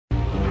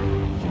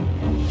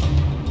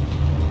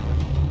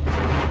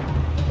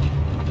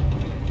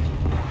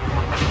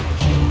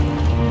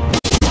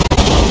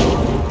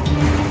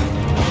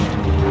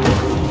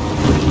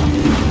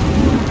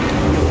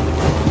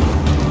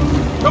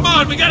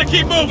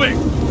Keep moving!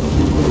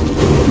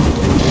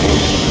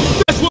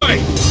 This way!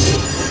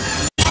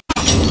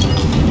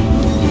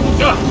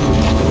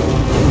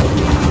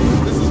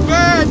 This is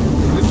bad!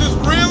 This is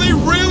really,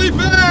 really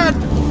bad!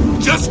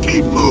 Just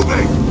keep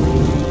moving!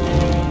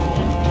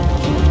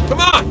 Come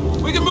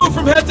on! We can move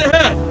from head to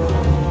head!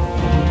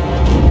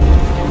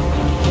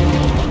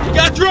 We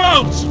got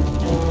drones!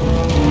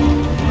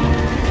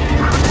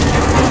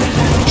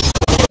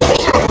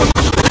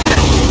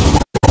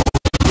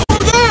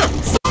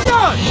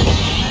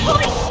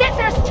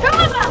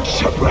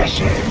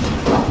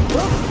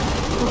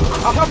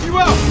 I'll help you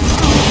out!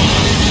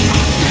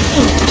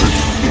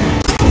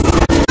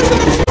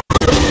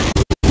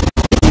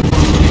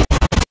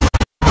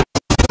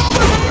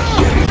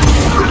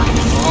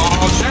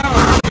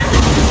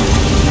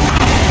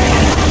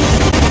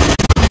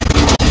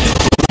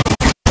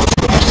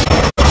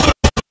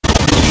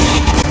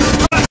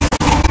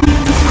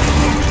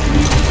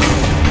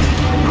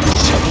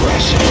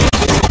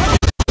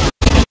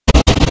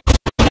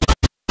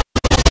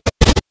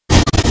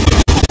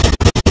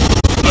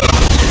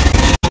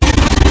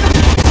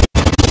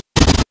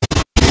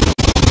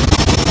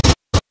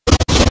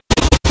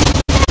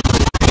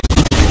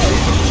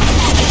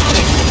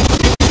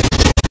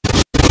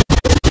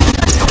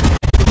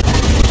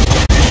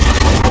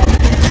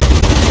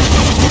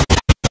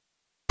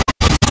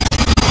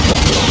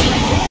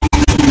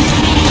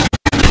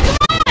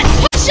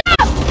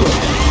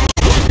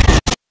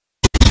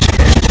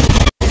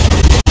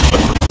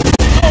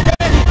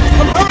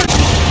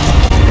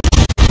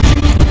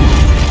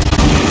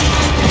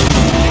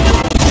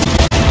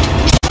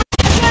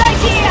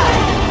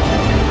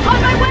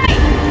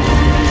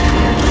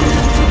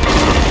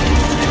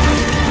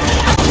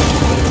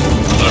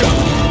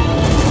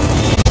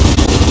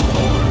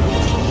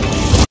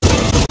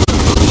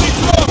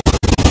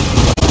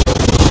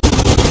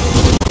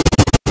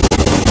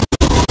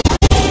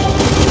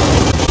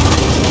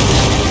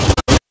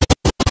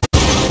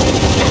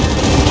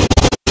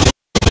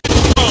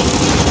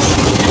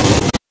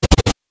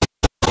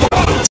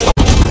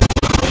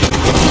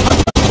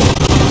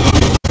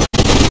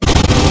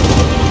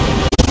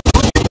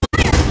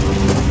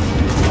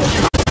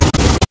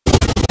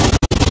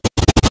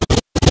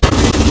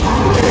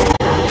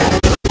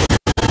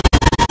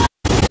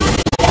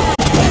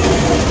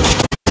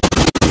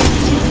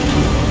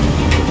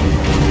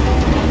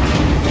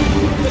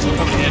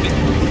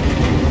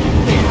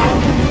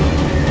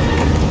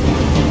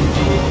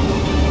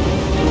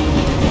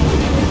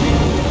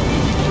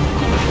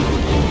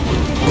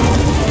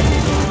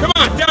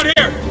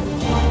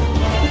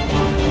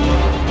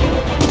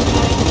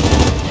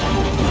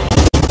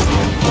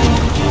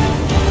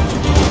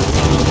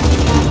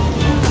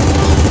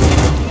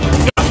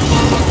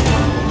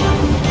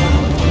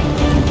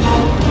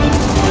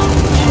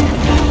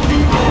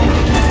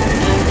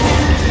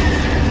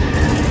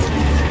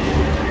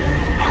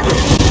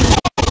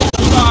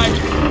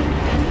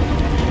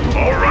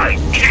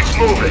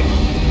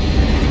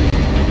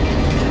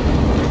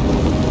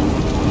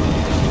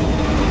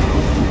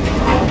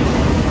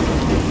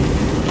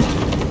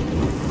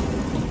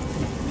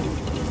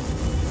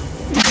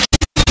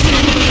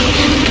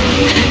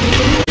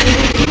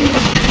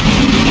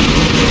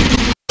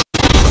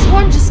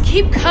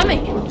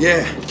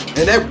 Yeah,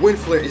 and that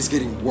Windflare is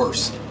getting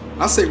worse.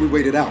 I say we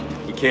wait it out.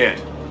 We can't.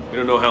 We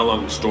don't know how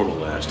long the storm will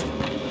last.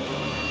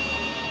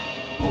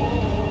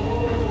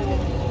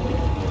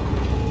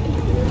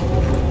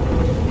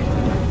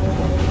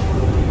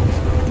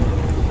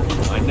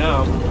 I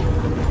know.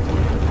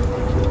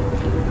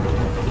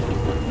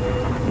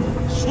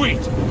 Sweet!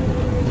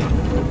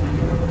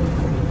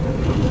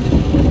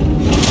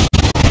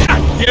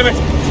 God damn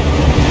it!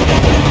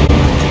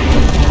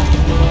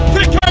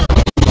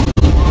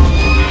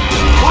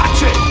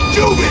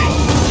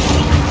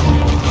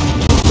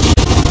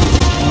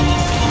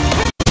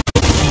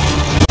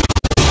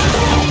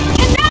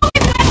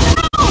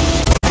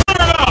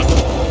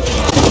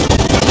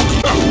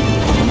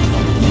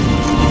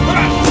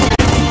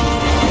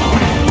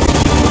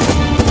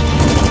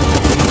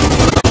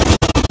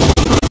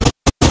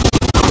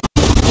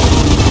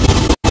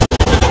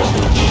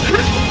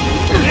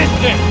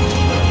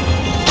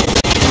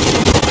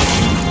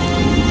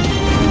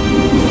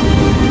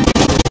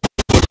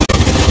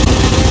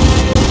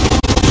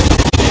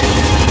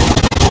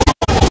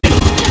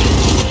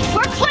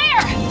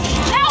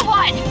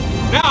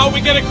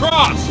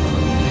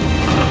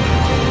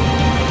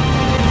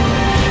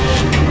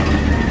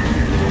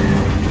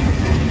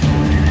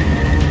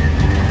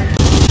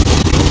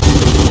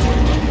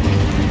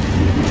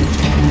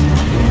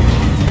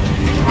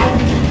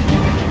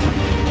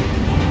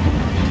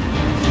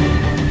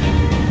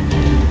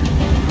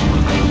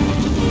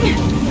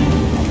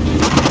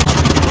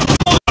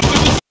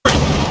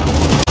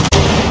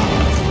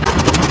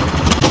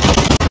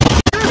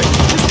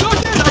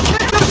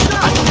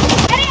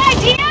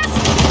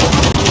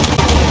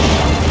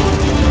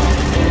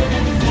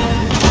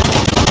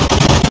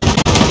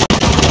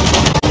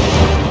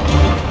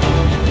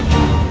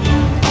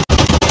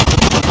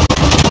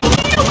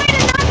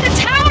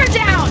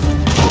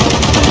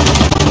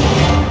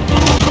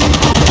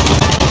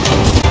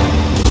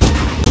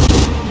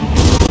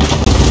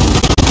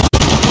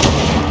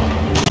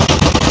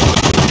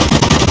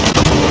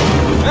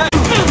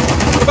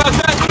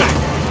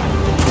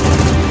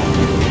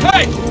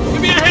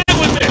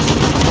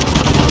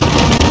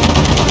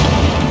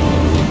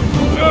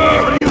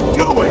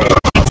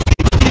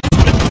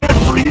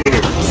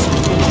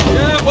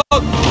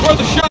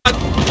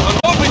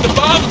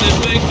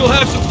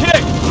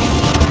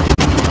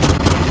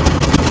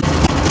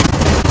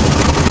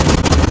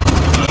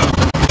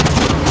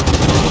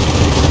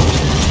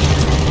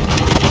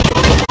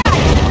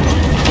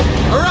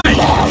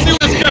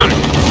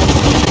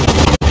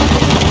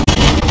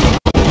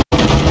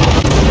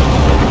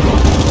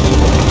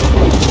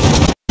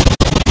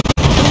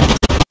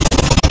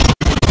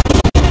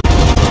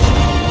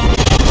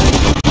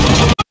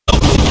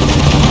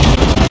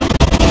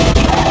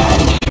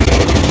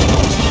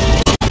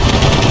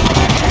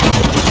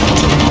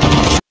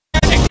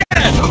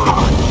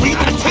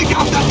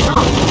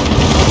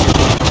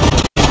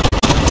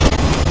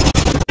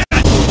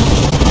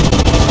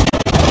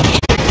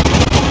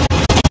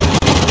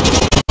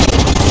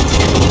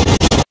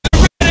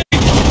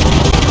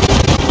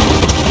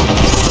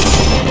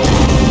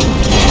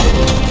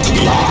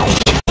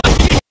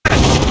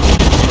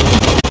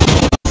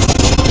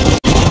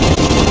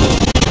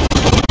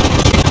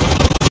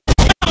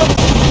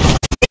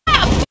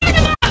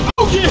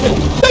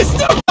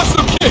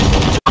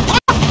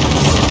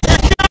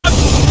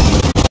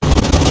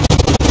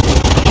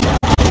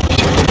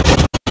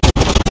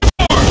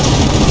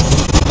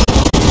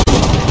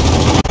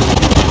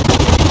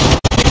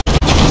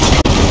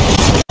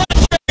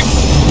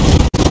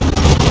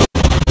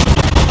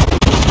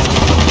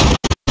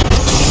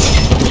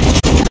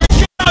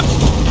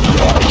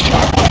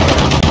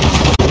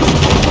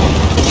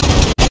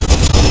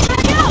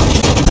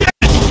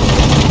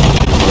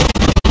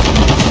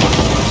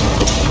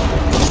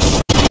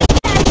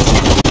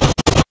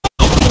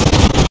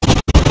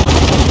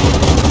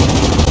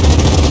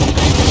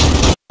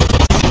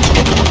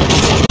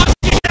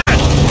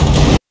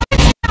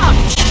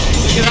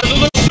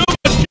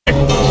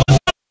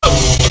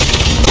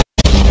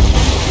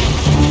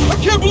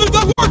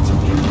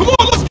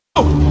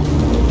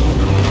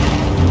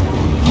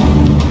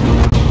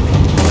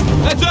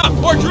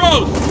 more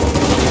drones!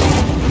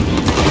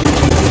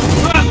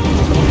 Ah!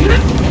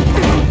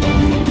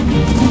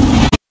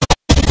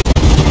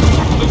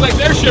 Looks like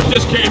their ship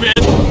just came in.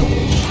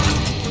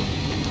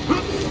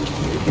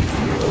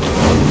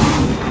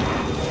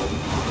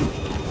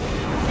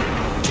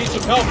 Need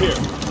some help here.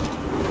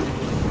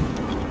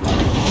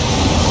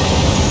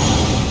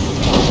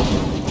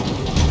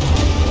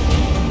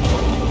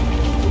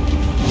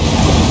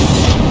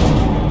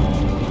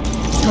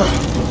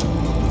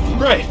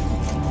 Great.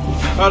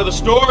 Out of the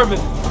storm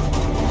and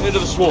into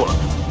the swarm.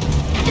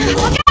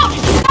 Look out!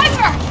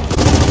 Sniper!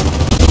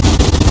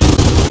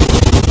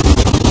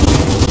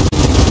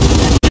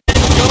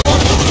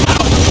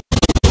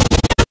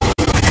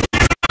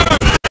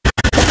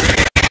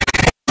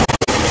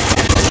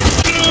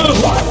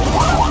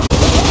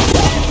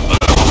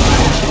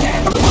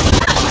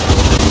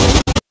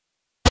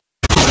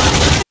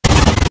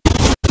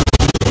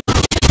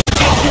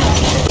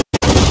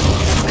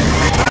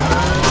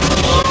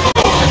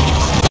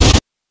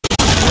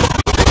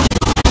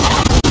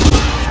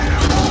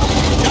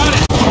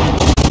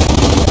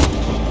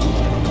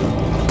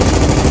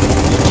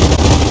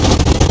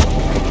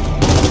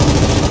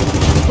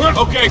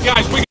 Okay,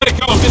 guys, we gotta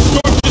go. This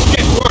storm's just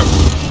getting worse.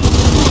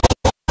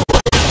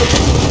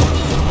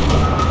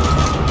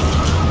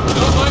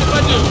 Don't mind if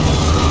I do.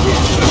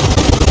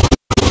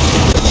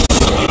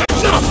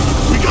 Heads up!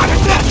 We got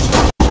it next!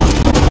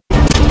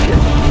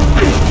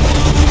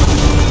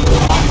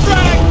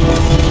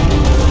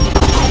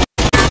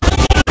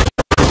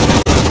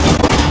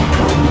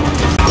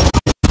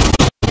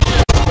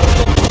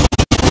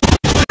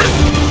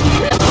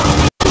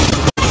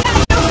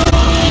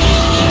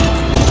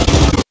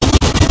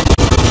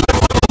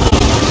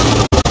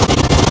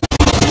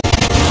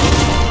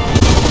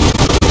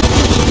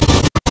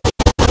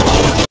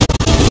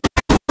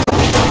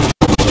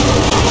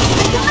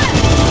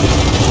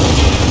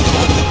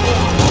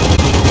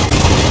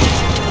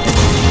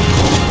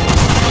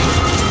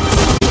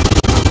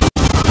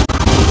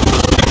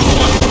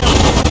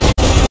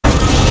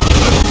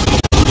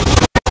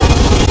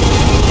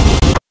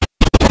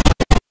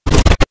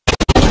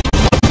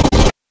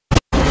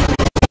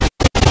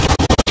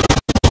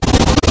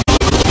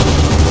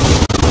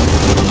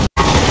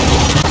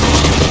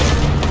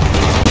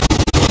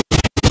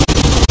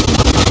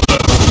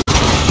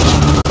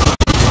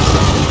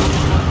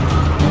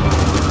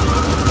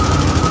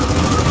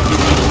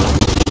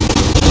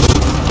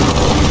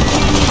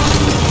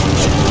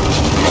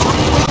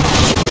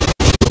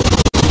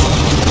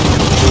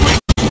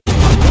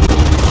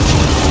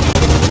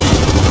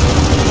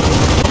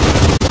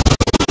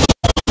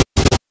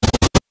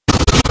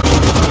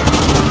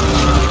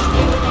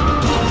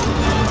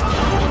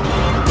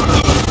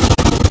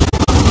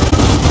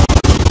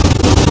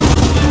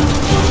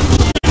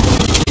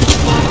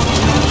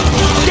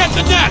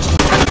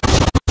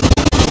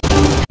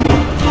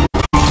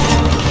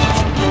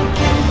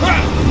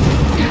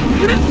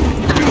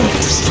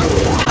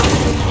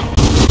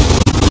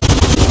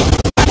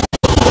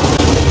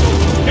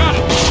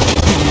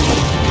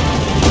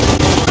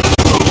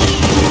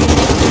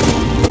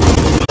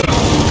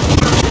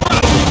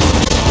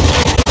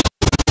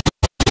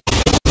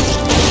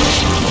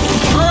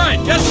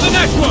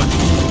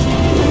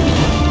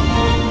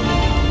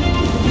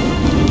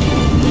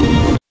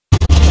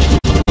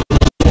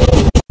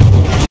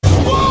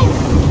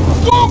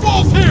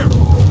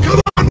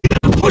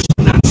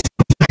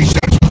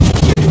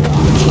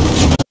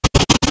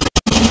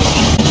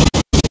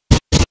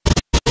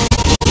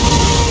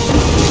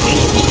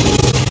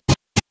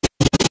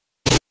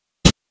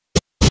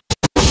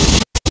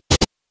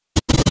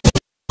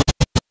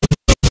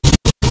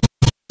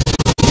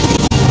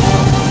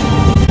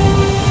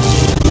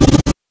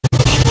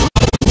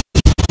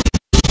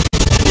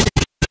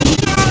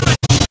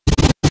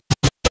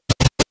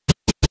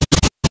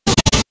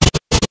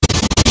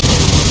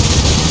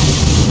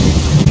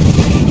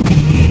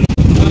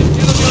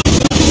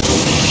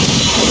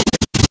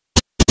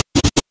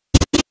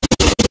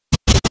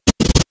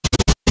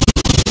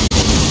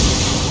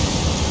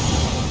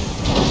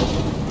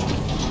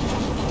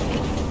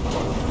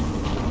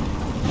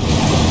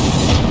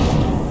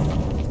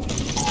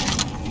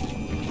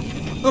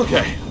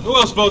 Okay, who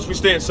else votes we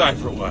stay inside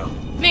for a while?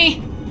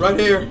 Me. Right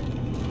here.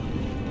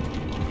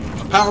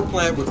 A power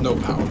plant with no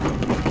power.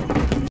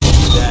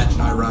 That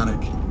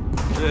ironic.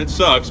 It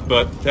sucks,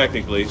 but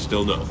technically,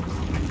 still no.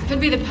 Could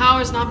be the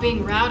power's not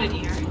being routed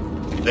here.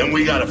 Then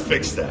we gotta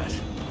fix that.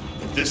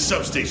 This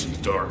substation's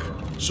dark.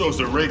 Shows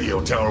the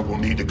radio tower will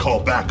need to call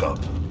backup.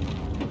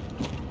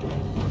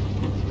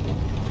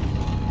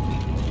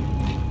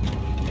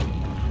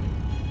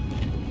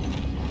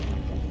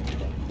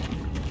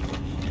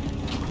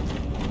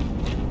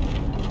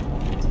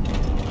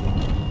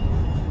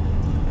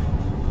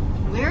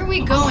 Where are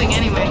we going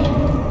anyway?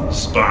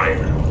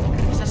 Spire.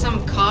 Is that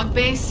some cog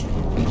base?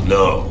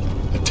 No,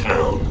 a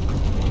town.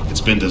 It's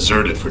been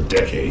deserted for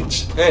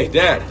decades. Hey,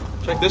 Dad,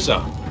 check this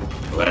out.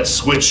 Well, that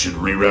switch should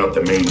reroute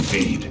the main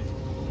feed.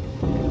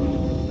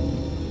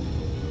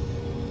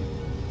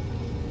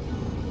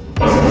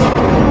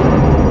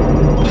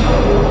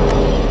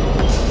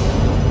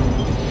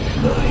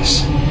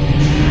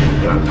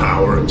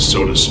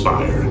 so does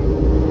Spire.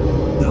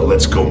 Now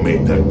let's go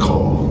make that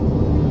call.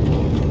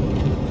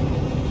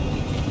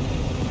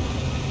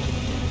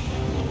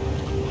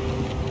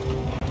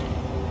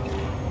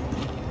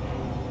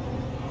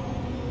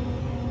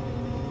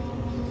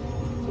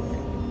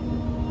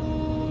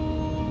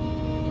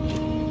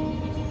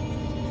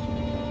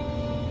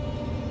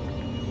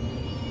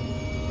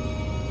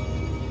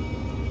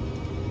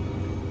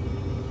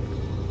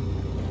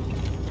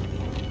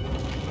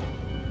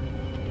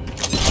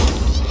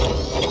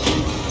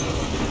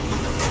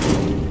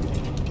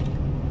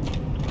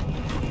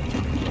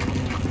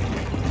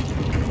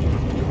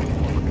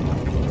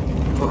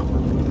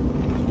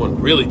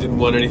 Really didn't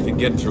want anything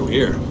getting through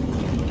here.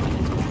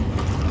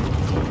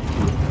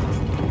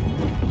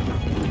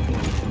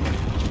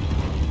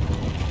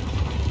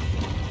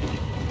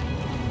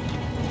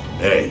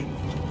 Hey,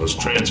 those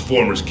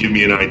transformers give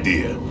me an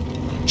idea.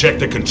 Check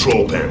the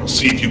control panel,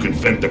 see if you can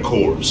vent the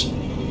cores.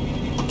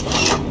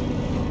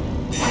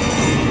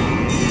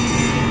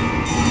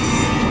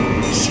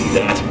 See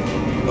that?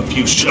 A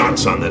few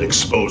shots on that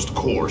exposed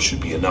core should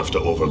be enough to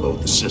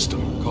overload the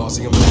system.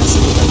 Causing a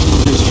massive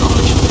electrical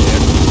discharge.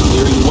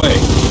 Clearing the way.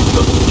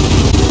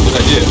 Good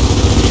idea.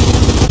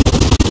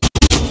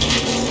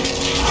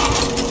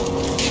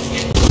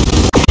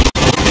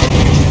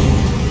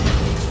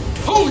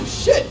 Holy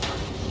shit!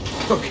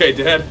 Okay,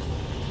 Dad.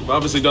 You've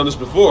obviously done this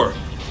before.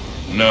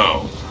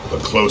 No,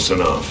 but close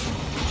enough.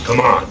 Come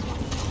on.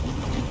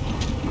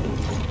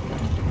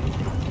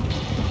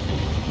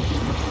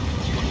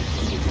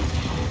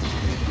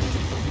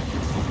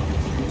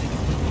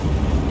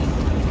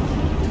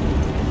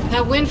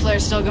 That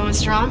Windflare's still going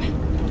strong.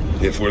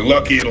 If we're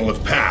lucky, it'll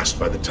have passed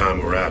by the time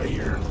we're out of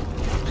here.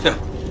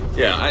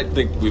 Yeah, I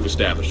think we've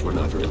established we're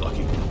not very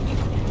lucky.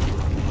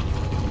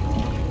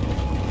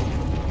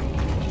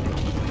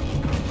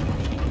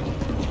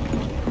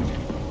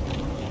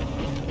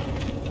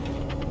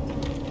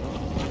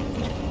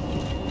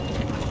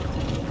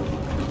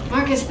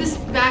 Marcus, this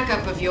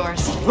backup of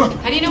yours.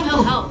 How do you know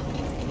he'll help?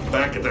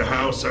 Back at the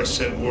house, I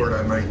sent word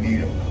I might need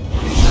him.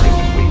 He's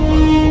been waiting by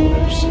the phone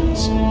ever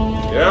since.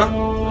 Yeah?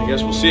 I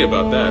guess we'll see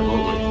about that,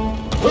 won't we?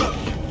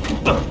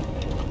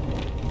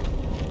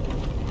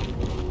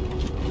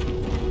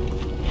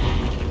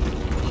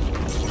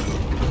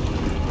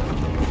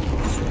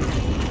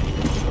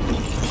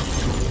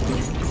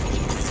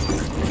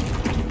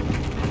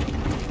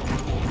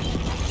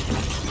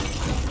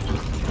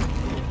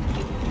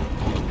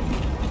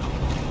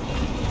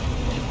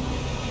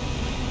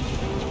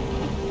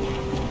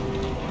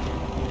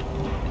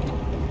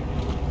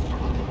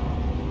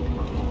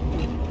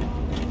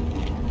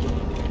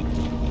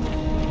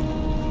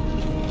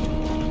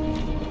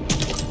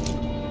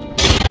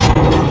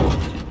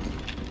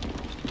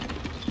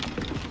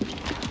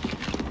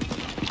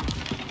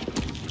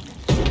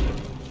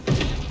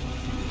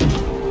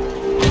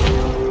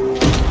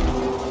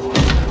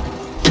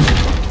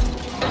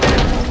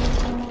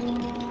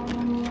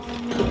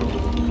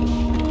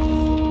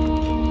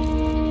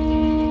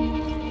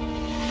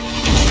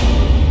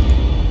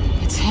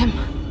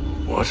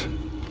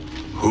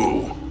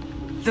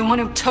 The one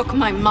who took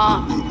my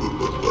mom.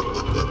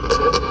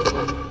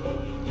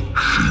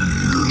 She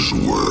is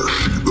where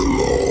she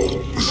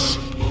belongs.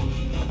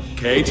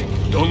 Kate,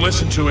 don't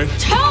listen to it.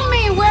 Tell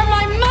me where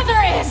my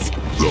mother is!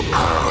 The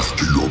path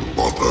to your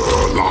mother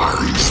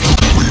lies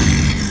through me.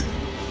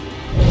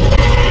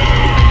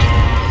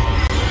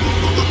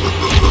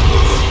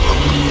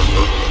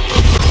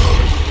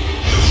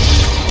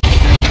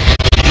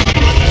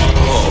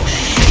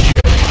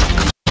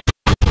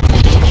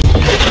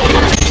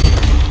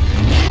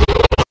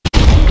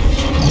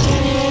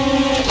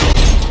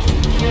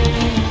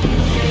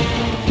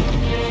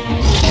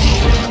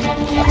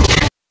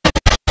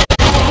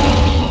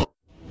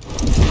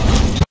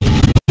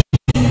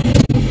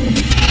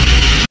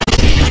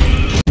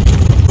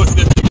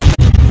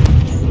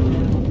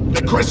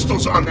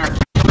 Crystals on that.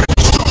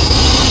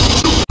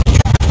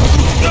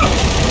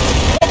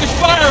 Focus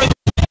fire!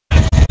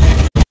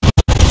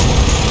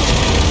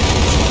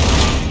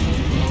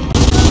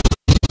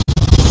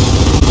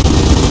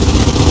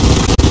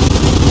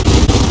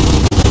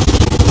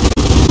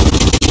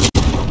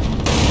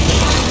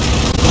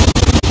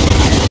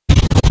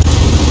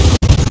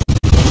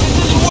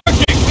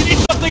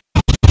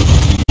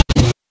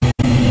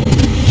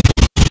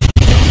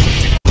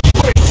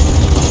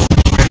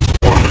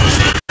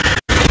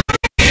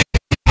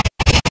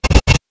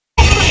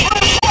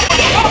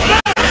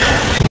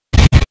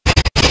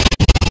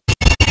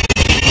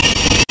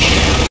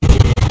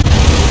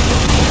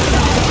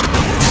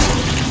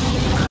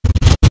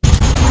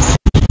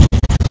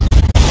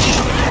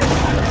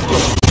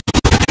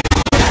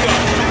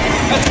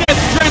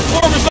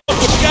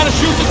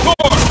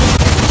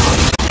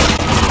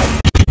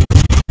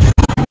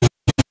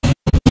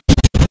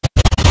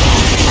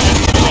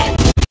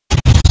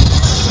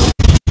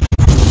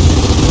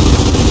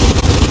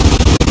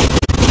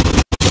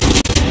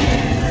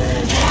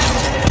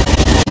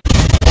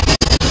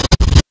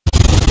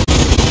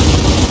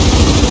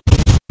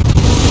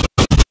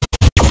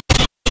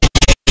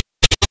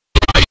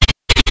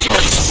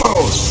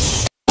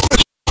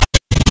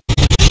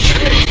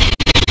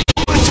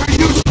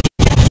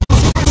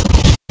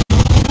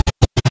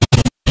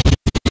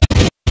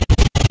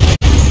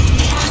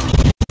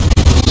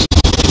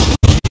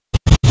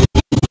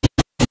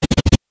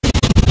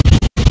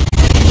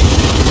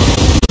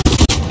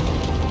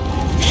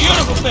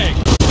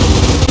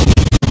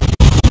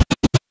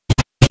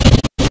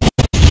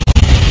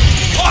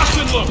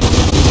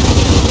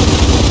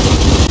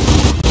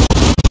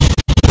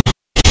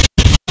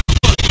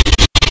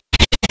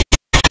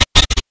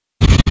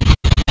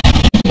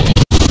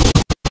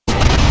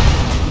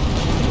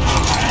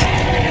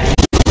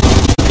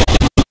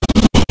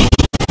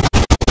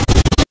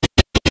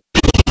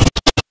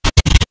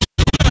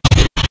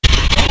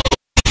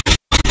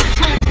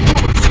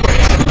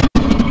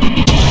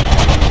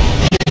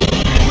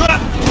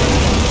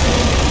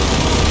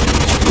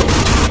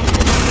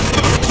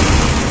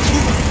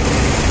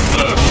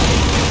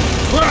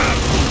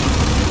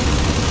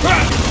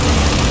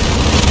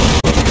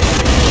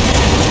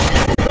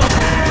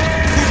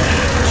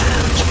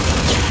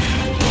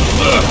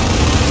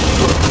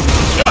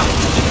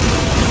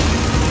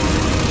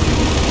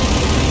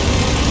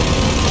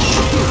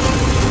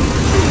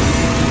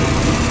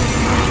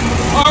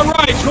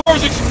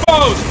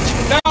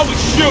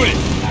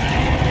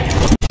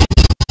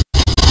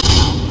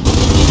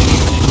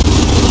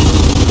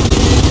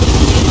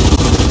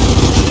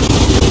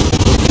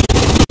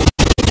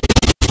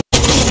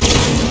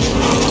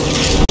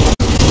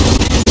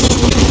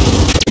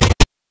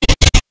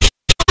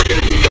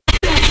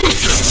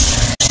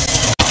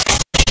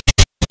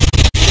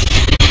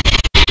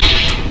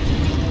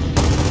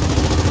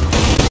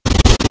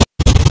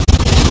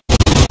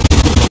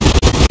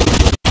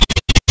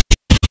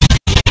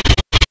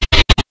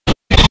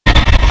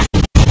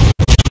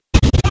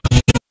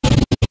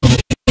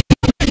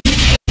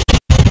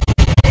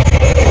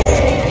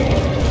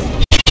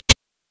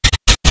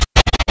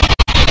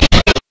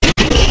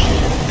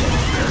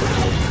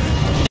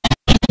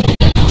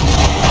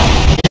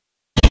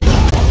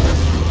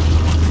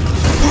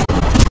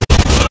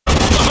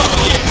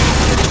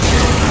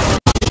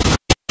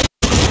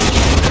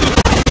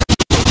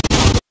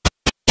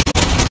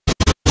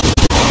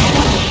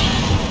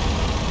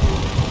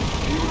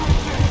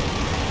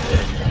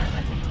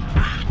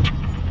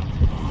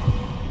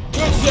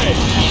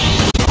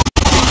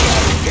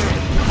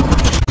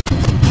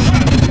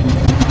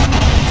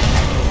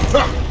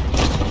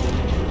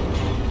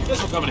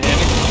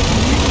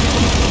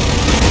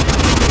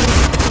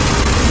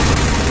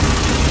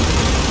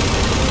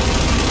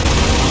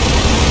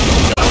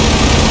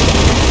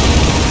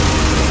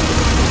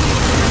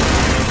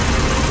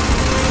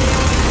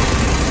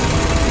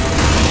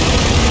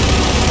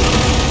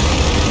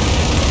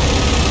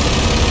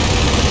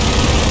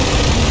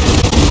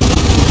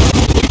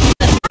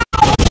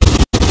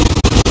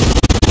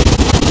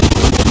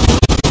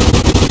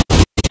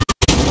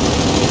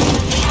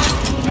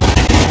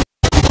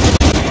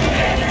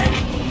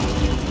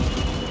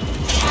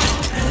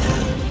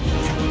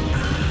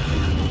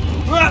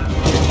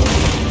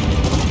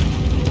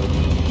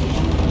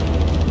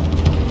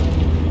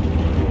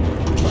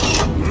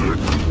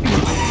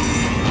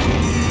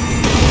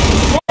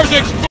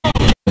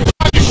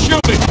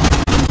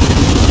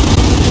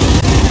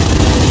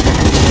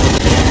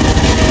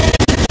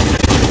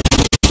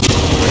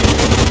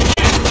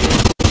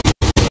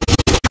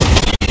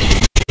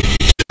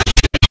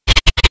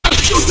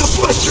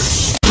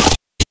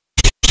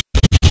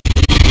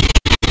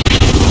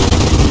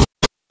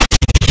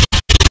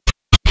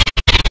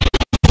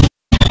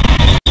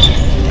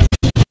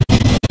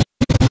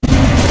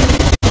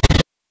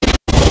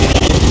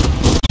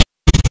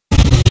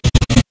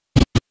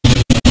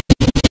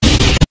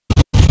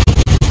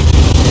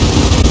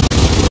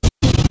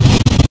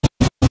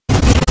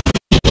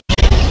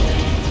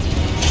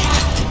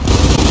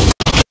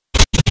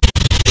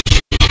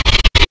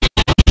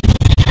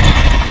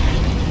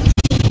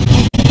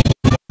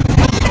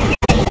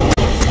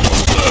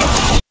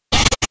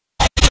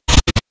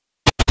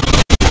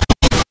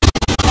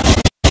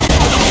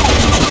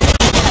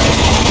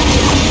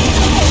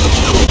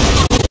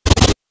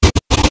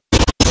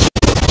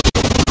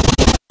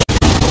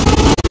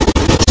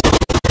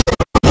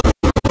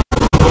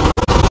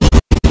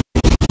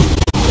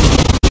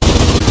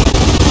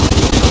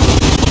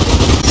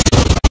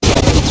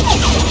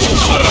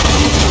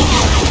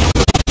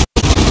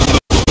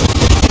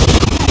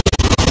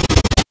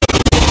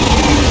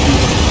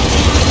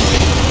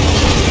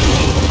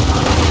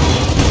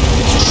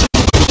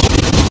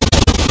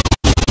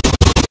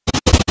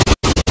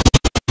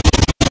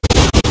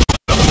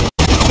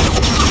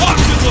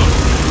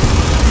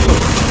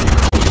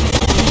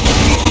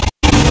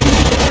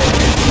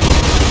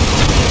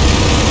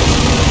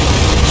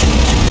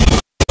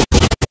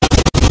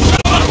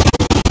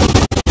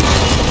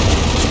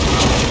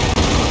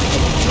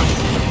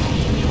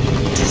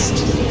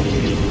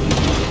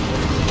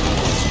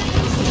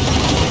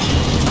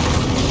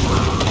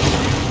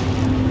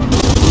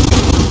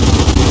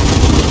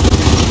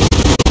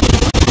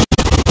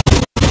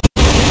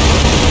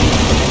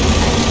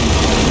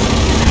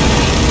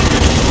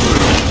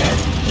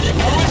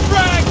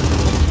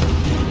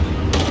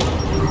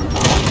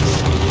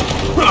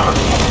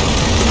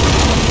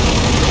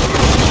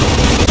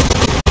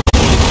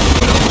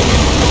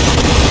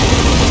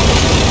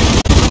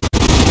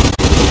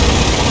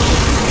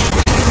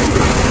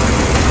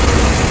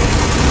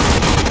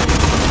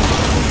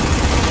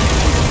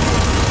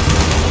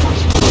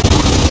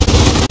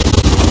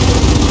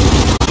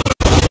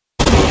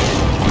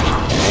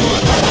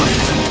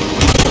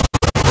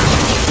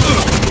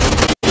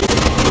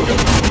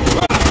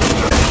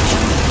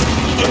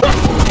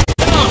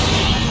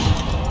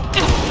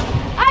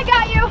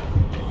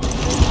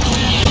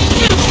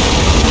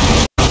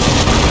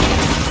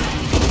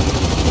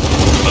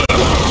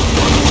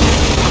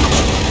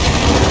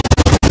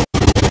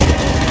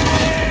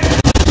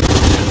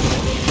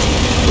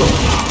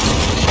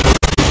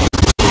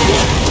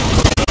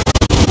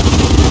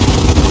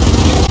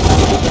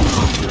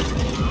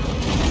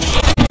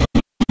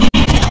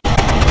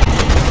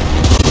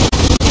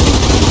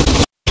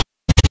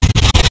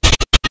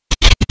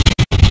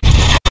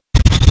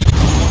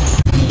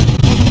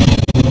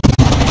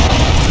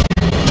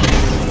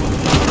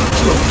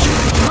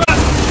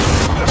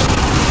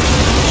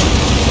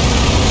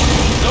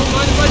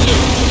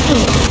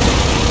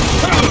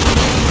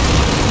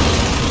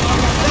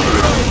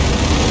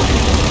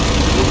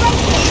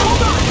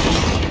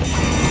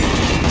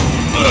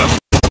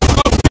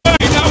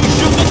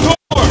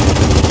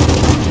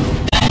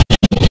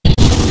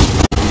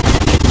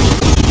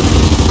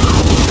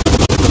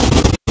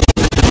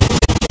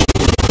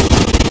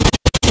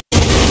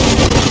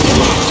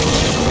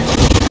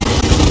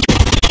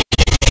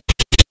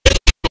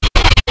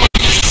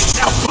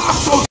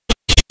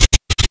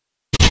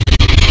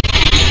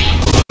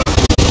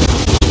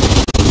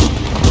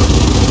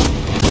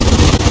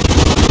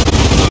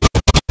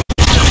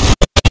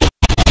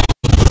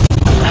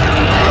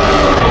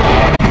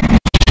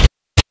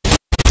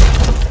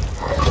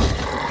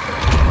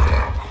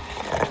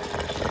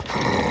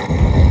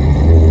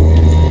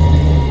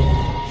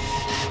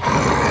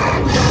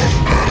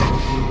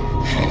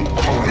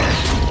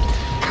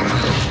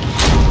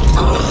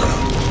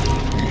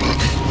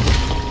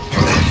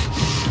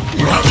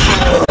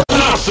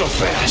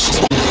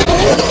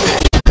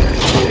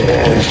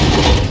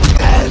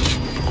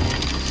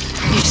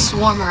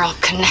 swarm are all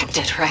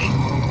connected, right?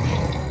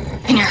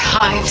 In your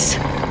hives.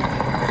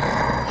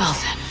 Well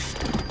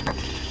then,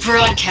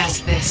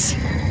 broadcast this.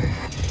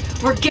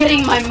 We're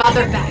getting my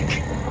mother back.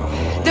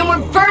 Then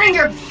we're burning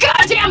your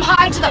goddamn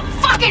hive to the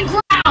fucking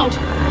ground!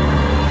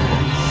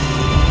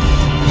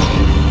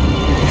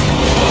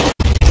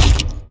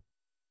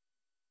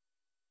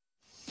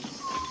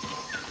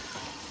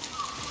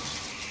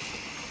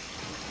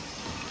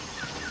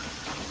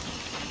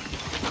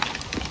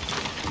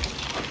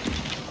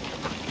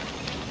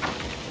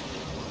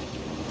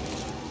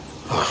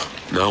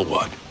 Now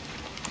what?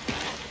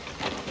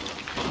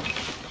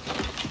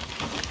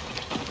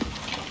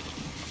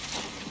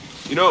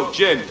 You know,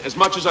 Jin, as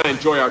much as I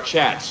enjoy our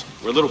chats,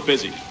 we're a little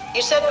busy.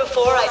 You said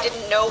before I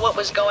didn't know what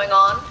was going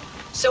on,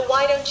 so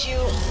why don't you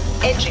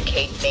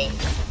educate me?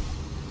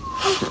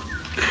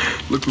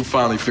 Look who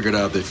finally figured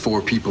out that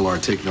 4 people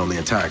aren't taking on the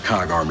entire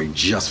COG army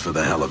just for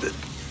the hell of it.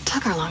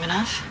 Took her long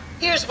enough.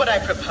 Here's what I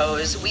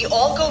propose. We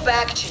all go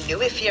back to New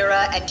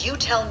Ephyra and you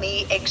tell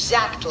me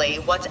exactly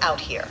what's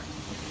out here.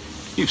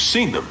 You've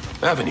seen them,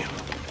 haven't you?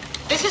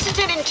 This isn't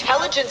an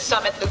intelligence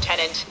summit,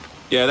 Lieutenant.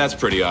 Yeah, that's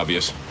pretty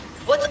obvious.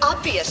 What's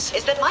obvious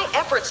is that my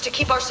efforts to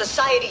keep our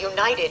society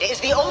united is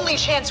the only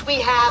chance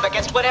we have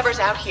against whatever's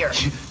out here.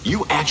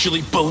 You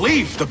actually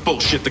believe the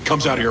bullshit that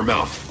comes out of your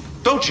mouth,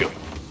 don't you?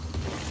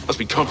 Must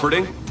be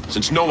comforting,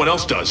 since no one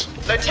else does.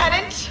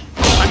 Lieutenant?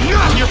 I'm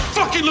not your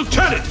fucking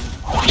lieutenant!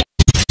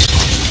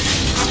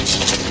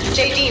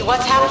 JD,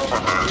 what's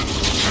happening?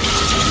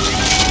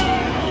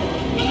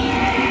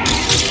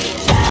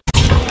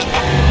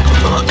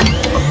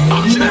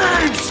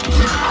 James!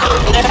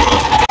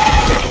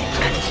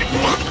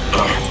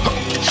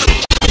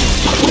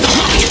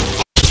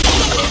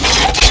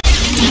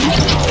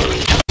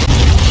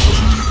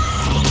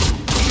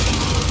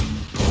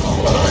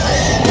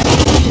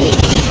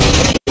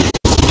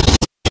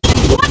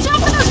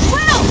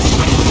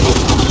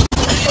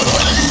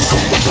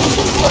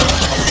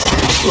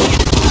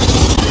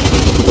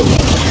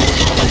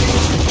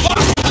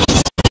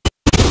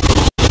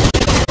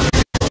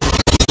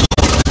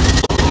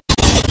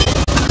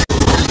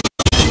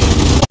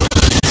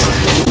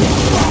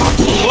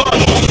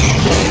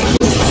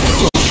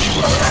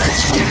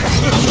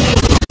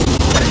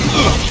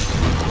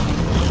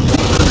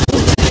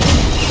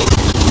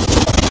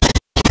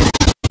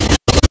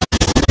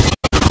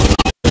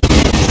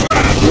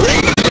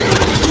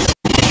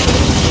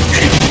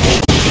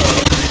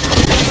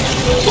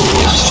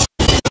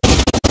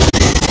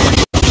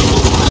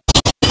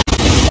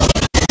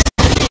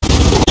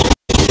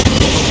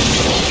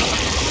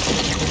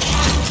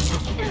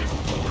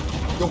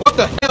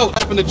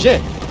 To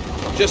Jen.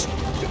 Just,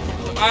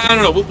 I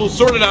don't know, we'll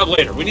sort it out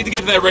later. We need to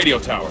get to that radio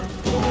tower.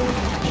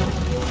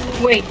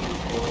 Wait.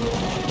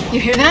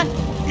 You hear that?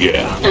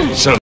 Yeah,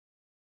 sounds